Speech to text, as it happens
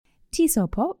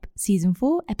TESOL Pop, Season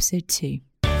 4, Episode 2.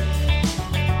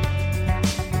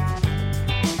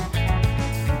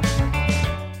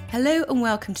 Hello and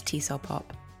welcome to TESOL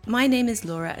Pop. My name is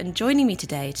Laura and joining me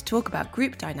today to talk about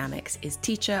group dynamics is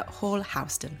teacher Hall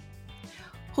Houston.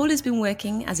 Hall has been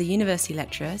working as a university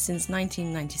lecturer since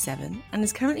 1997 and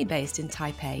is currently based in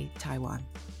Taipei, Taiwan.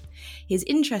 His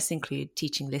interests include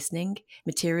teaching listening,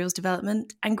 materials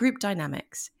development, and group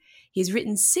dynamics. He has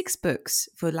written 6 books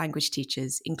for language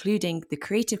teachers, including The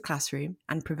Creative Classroom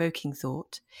and Provoking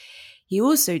Thought. He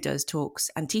also does talks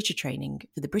and teacher training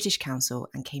for the British Council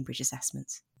and Cambridge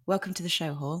Assessments. Welcome to the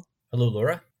show, Hall. Hello,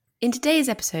 Laura. In today's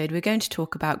episode, we're going to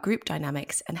talk about group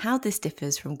dynamics and how this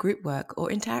differs from group work or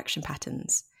interaction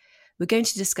patterns. We're going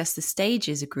to discuss the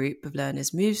stages a group of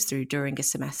learners moves through during a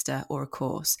semester or a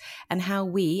course, and how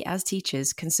we, as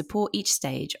teachers, can support each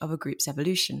stage of a group's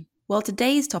evolution. While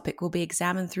today's topic will be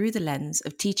examined through the lens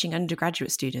of teaching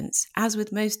undergraduate students, as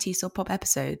with most TESOL Pop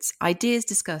episodes, ideas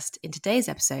discussed in today's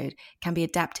episode can be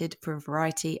adapted for a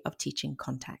variety of teaching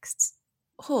contexts.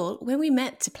 Hall, when we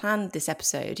met to plan this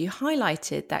episode, you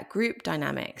highlighted that group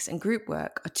dynamics and group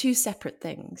work are 2 separate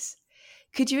things.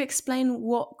 Could you explain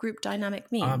what group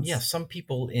dynamic means? Yes, some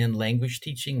people in language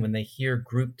teaching, when they hear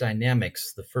group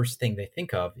dynamics, the first thing they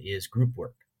think of is group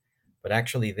work. But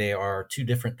actually, they are 2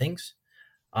 different things.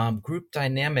 Group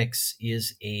dynamics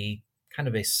is a kind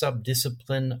of a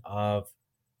subdiscipline of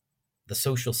the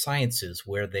social sciences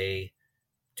where they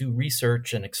do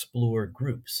research and explore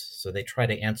groups. So they try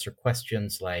to answer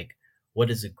questions like,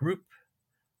 what is a group?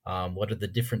 What are the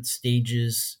different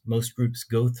stages most groups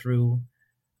go through?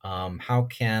 How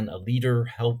can a leader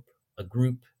help a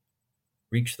group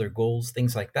reach their goals?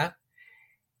 Things like that.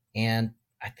 And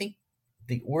I think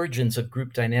the origins of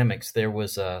group dynamics, there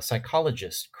was a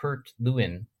psychologist, Kurt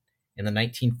Lewin, in the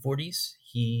 1940s.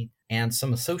 He and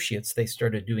some associates, they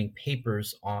started doing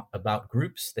papers about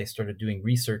groups. They started doing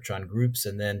research on groups,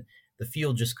 and then the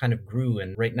field just kind of grew.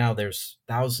 And right now there's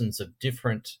thousands of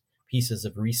different pieces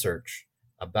of research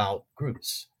about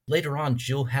groups. Later on,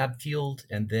 Jill Hadfield,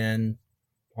 and then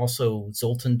also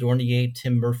Zoltan Dornier,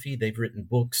 Tim Murphy, they've written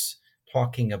books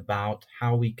talking about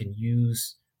how we can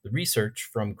use the research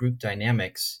from group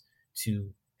dynamics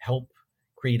to help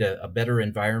create a better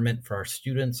environment for our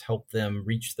students, help them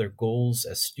reach their goals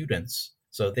as students.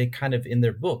 So they kind of, in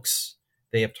their books,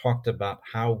 they have talked about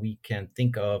how we can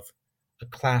think of a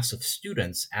class of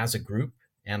students as a group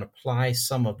and apply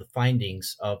some of the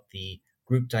findings of the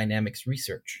group dynamics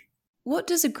research. What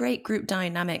does a great group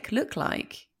dynamic look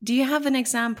like? Do you have an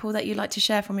example that you'd like to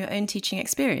share from your own teaching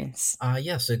experience?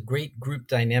 Yes, a great group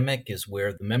dynamic is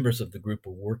where the members of the group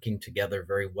are working together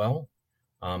very well.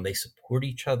 They support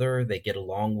each other, they get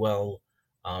along well,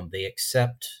 they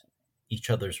accept each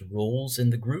other's roles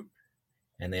in the group,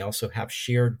 and they also have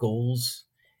shared goals.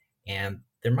 And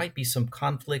there might be some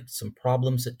conflict, some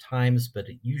problems at times, but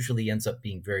it usually ends up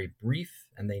being very brief,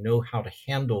 and they know how to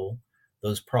handle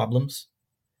those problems.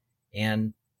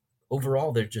 And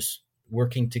overall, they're just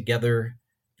working together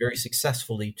very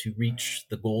successfully to reach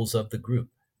the goals of the group.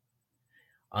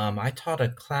 I taught a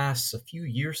class a few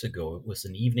years ago. It was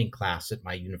an evening class at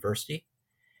my university,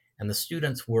 and the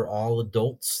students were all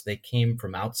adults. They came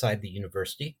from outside the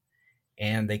university,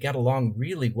 and they got along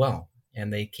really well.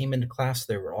 And they came into class,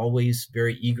 they were always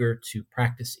very eager to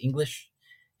practice English.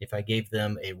 If I gave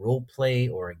them a role play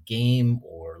or a game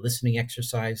or listening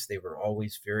exercise, they were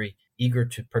always very eager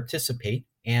to participate.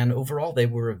 And overall, they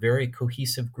were a very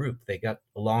cohesive group. They got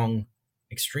along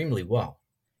extremely well.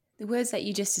 The words that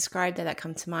you just described there that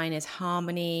come to mind is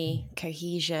harmony,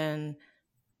 cohesion,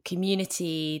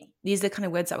 community. These are the kind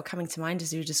of words that were coming to mind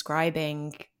as you were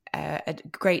describing a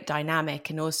great dynamic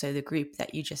and also the group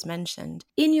that you just mentioned.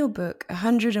 In your book,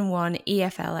 101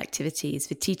 EFL Activities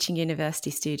for Teaching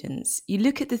University Students, you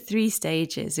look at the 3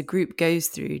 stages a group goes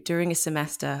through during a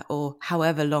semester or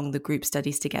however long the group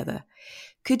studies together.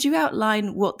 Could you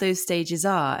outline what those stages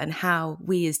are and how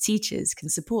we as teachers can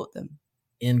support them?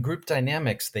 In group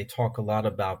dynamics, they talk a lot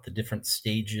about the different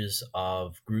stages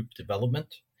of group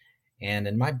development. And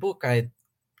in my book, I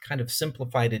kind of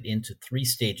simplified it into 3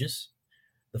 stages.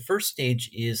 The first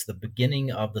stage is the beginning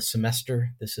of the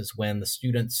semester. This is when the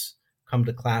students come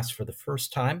to class for the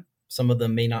first time. Some of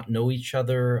them may not know each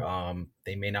other.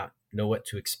 They may not know what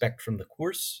to expect from the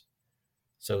course.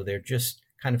 So they're just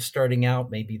kind of starting out.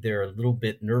 Maybe they're a little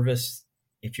bit nervous.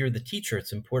 If you're the teacher,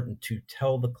 it's important to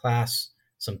tell the class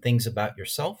some things about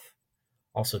yourself.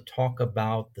 Also talk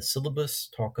about the syllabus,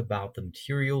 talk about the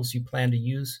materials you plan to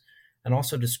use, and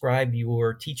also describe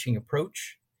your teaching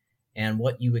approach and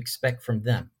what you expect from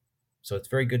them. So it's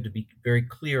very good to be very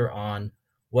clear on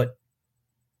what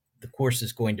the course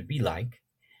is going to be like.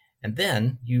 And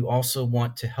then you also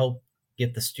want to help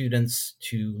get the students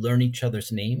to learn each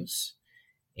other's names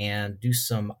and do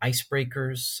some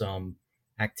icebreakers, some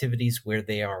activities where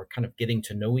they are kind of getting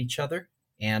to know each other.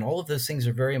 And all of those things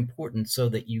are very important so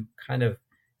that you kind of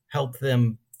help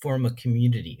them form a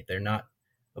community. They're not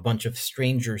a bunch of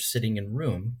strangers sitting in a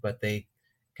room, but they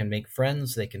can make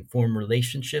friends, they can form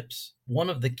relationships. One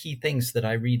of the key things that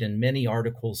I read in many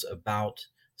articles about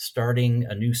starting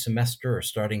a new semester or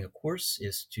starting a course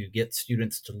is to get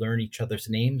students to learn each other's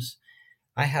names.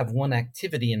 I have one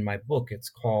activity in my book. It's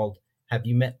called Have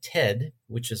You Met Ted?,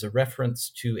 which is a reference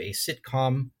to a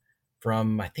sitcom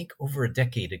from, I think, over a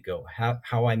decade ago,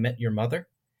 How I Met Your Mother.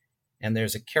 And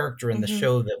there's a character in the Hmm.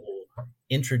 show that will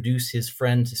introduce his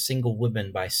friend to single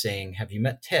women by saying, Have you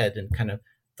met Ted? And kind of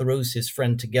throws his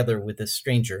friend together with this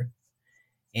stranger.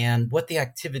 And what the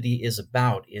activity is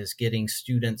about is getting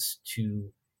students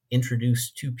to introduce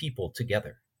two people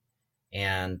together.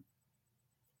 And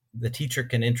the teacher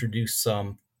can introduce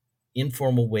some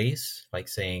informal ways, like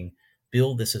saying,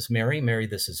 Bill, this is Mary, Mary,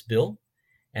 this is Bill.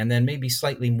 And then maybe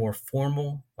slightly more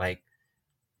formal, like,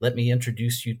 let me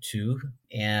introduce you to,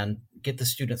 and get the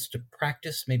students to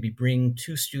practice, maybe bring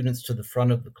two students to the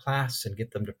front of the class and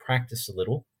get them to practice a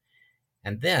little.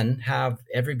 And then have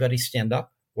everybody stand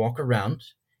up, walk around,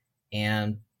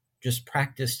 and just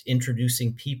practice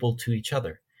introducing people to each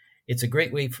other. It's a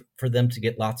great way for them to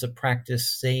get lots of practice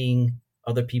saying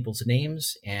other people's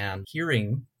names and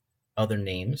hearing other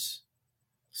names.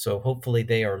 So hopefully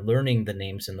they are learning the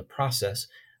names in the process.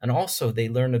 And also they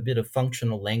learn a bit of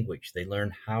functional language. They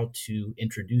learn how to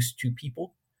introduce two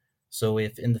people. So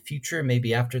if in the future,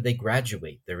 maybe after they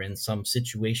graduate, they're in some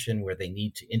situation where they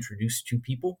need to introduce two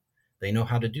people, they know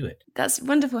how to do it. That's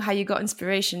wonderful how you got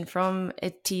inspiration from a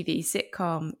TV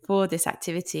sitcom for this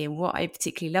activity. And what I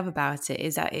particularly love about it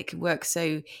is that it can work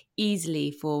so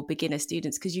easily for beginner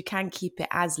students because you can keep it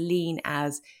as lean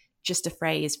as just a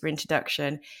phrase for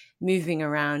introduction, moving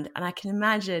around. And I can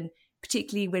imagine,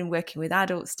 particularly when working with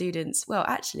adult students, well,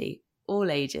 actually,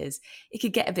 all ages, it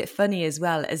could get a bit funny as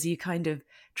well as you kind of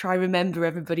try remember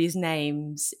everybody's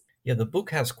names. Yeah, the book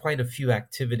has quite a few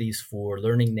activities for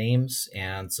learning names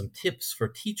and some tips for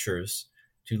teachers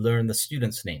to learn the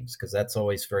students' names, because that's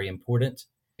always very important.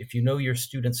 If you know your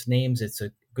students' names, it's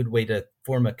a good way to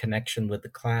form a connection with the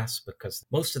class because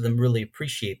most of them really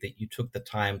appreciate that you took the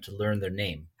time to learn their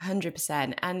name.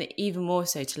 100%. And even more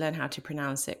so to learn how to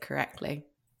pronounce it correctly.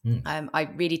 Mm. I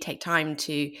really take time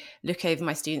to look over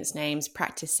my students' names,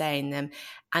 practice saying them.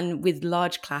 And with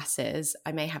large classes,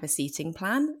 I may have a seating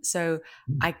plan. So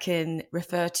Mm. I can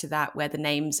refer to that where the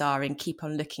names are and keep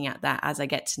on looking at that as I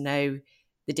get to know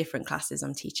the different classes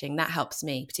I'm teaching. That helps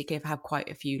me, particularly if I have quite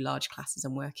a few large classes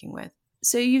I'm working with.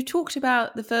 So you've talked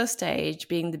about the first stage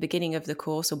being the beginning of the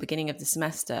course or beginning of the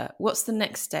semester. What's the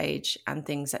next stage and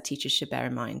things that teachers should bear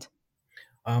in mind?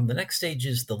 The next stage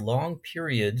is the long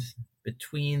period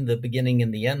between the beginning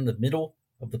and the end, the middle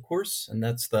of the course. And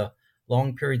that's the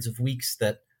long periods of weeks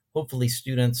that hopefully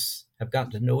students have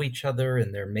gotten to know each other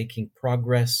and they're making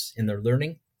progress in their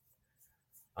learning.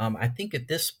 I think at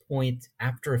this point,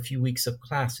 after a few weeks of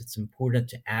class, it's important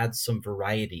to add some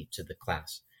variety to the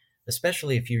class,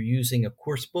 especially if you're using a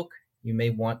course book. You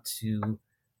may want to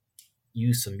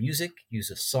use some music, use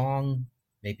a song,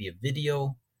 maybe a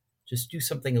video, just do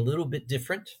something a little bit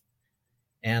different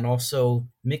and also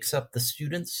mix up the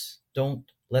students. Don't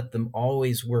let them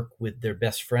always work with their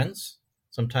best friends.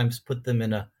 Sometimes put them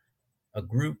in a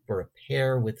group or a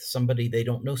pair with somebody they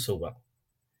don't know so well.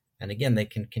 And again, they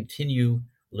can continue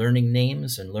learning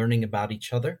names and learning about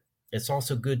each other. It's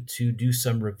also good to do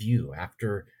some review.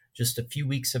 After just a few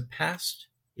weeks have passed,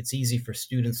 it's easy for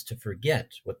students to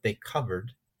forget what they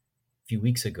covered a few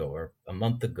weeks ago or a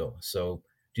month ago. So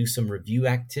do some review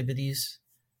activities.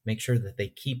 Make sure that they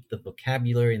keep the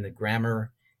vocabulary and the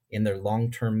grammar in their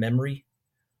long-term memory.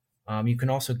 You can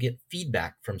also get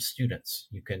feedback from students.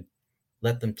 You can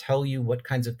let them tell you what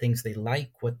kinds of things they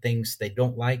like, what things they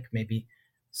don't like, maybe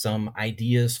some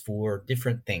ideas for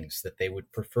different things that they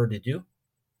would prefer to do.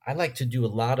 I like to do a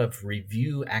lot of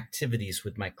review activities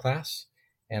with my class.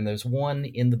 And there's one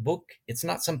in the book. It's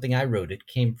not something I wrote. It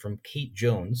came from Kate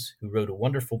Jones, who wrote a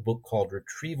wonderful book called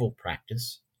Retrieval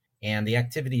Practice. And the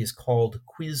activity is called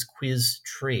Quiz Quiz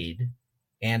Trade.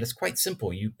 And it's quite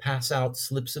simple. You pass out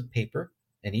slips of paper,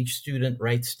 and each student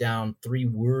writes down 3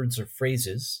 words or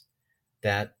phrases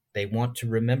that they want to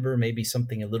remember, maybe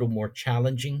something a little more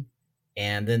challenging.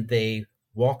 And then they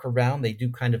walk around, they do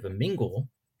kind of a mingle,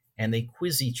 and they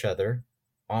quiz each other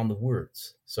on the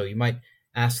words. So you might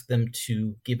ask them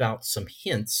to give out some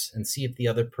hints and see if the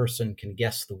other person can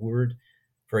guess the word.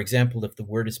 For example, if the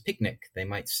word is picnic, they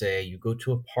might say you go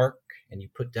to a park and you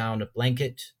put down a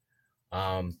blanket,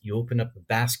 you open up a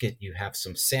basket, you have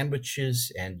some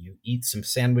sandwiches, and you eat some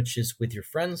sandwiches with your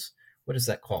friends. What is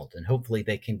that called? And hopefully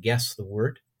they can guess the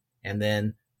word. And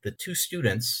then the two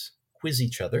students quiz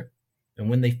each other. And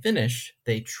when they finish,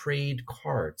 they trade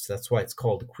cards. That's why it's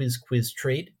called quiz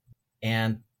trade.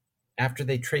 And after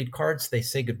they trade cards, they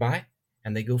say goodbye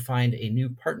and they go find a new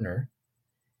partner.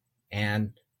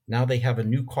 And now they have a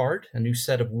new card, a new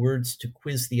set of words to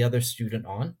quiz the other student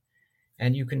on.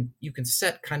 And you can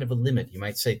set kind of a limit. You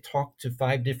might say, talk to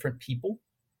 5 different people.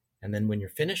 And then when you're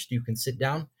finished, you can sit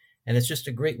down. And it's just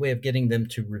a great way of getting them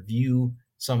to review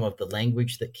some of the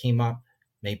language that came up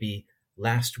maybe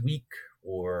last week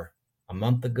or a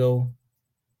month ago,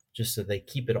 just so they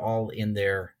keep it all in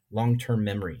their long-term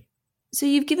memory. So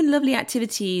you've given lovely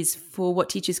activities for what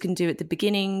teachers can do at the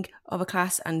beginning of a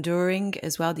class and during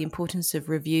as well, the importance of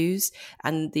reviews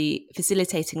and the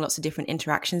facilitating lots of different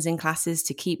interactions in classes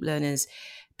to keep learners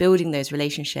building those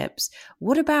relationships.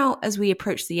 What about as we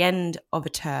approach the end of a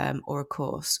term or a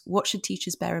course? What should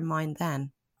teachers bear in mind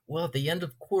then? Well, at the end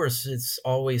of course, it's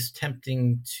always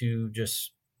tempting to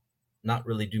just not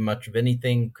really do much of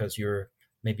anything because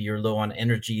maybe you're low on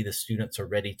energy, the students are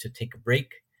ready to take a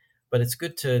break. But it's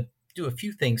good to do a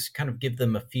few things, kind of give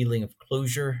them a feeling of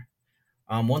closure.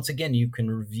 Once again, you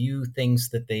can review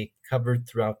things that they covered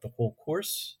throughout the whole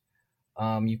course.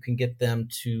 You can get them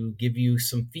to give you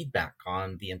some feedback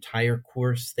on the entire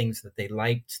course, things that they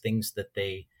liked, things that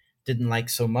they didn't like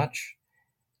so much.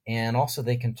 And also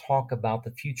they can talk about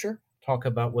the future, talk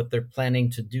about what they're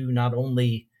planning to do, not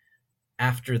only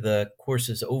after the course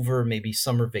is over, maybe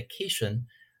summer vacation,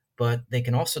 but they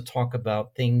can also talk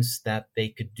about things that they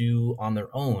could do on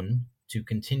their own to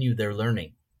continue their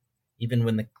learning. Even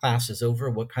when the class is over,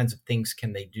 what kinds of things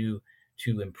can they do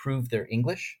to improve their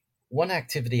English? One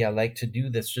activity I like to do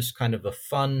that's just kind of a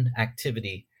fun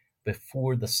activity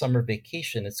before the summer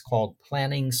vacation, it's called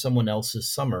Planning Someone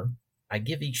Else's Summer. I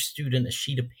give each student a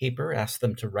sheet of paper, ask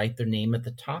them to write their name at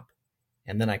the top,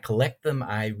 and then I collect them,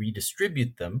 I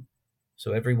redistribute them,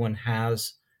 so everyone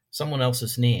has someone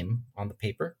else's name on the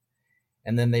paper.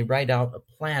 And then they write out a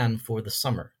plan for the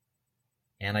summer.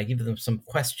 And I give them some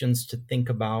questions to think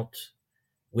about.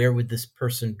 Where would this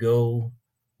person go?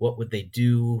 What would they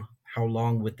do? How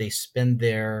long would they spend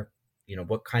there?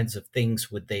 What kinds of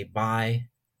things would they buy?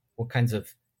 What kinds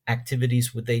of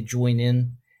activities would they join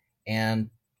in? And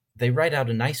they write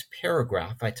out a nice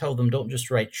paragraph. I tell them don't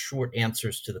just write short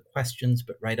answers to the questions,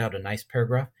 but write out a nice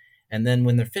paragraph. And then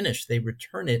when they're finished, they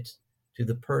return it to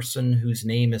the person whose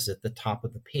name is at the top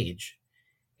of the page.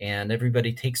 And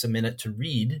everybody takes a minute to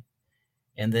read.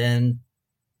 And then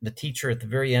the teacher at the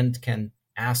very end can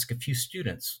ask a few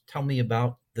students, tell me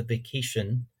about the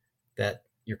vacation that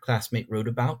your classmate wrote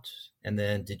about. And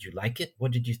then, did you like it?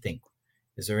 What did you think?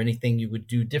 Is there anything you would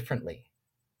do differently?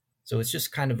 So it's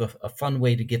just kind of a fun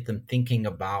way to get them thinking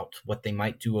about what they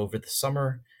might do over the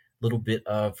summer, a little bit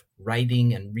of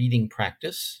writing and reading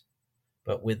practice,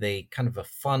 but with a kind of a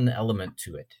fun element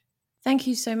to it. Thank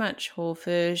you so much, Hall,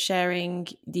 for sharing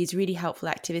these really helpful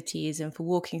activities and for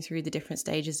walking through the different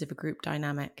stages of a group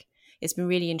dynamic. It's been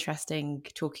really interesting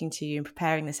talking to you and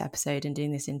preparing this episode and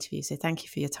doing this interview. So thank you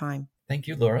for your time. Thank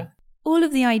you, Laura. All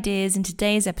of the ideas in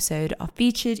today's episode are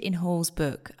featured in Hall's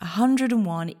book,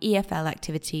 101 EFL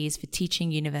Activities for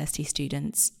Teaching University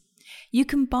Students. You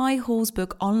can buy Hall's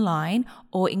book online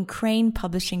or in Crane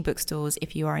Publishing bookstores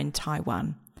if you are in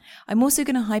Taiwan. I'm also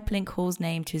going to hyperlink Hall's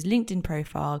name to his LinkedIn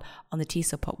profile on the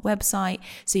TESOL Pop website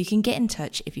so you can get in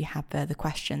touch if you have further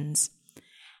questions.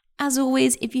 As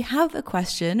always, if you have a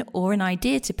question or an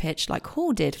idea to pitch like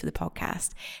Hall did for the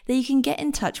podcast, then you can get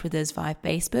in touch with us via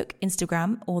Facebook,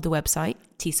 Instagram, or the website,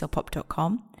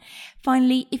 tsolpop.com.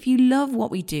 Finally, if you love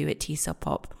what we do at TESOL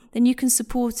Pop, then you can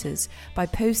support us by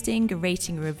posting,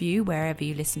 rating, a review wherever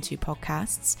you listen to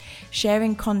podcasts,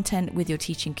 sharing content with your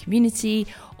teaching community,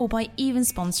 or by even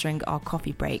sponsoring our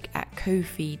coffee break at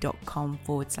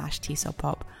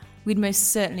ko-fi.com/TESOLpop. We'd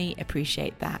most certainly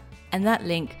appreciate that. And that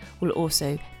link will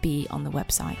also be on the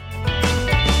website.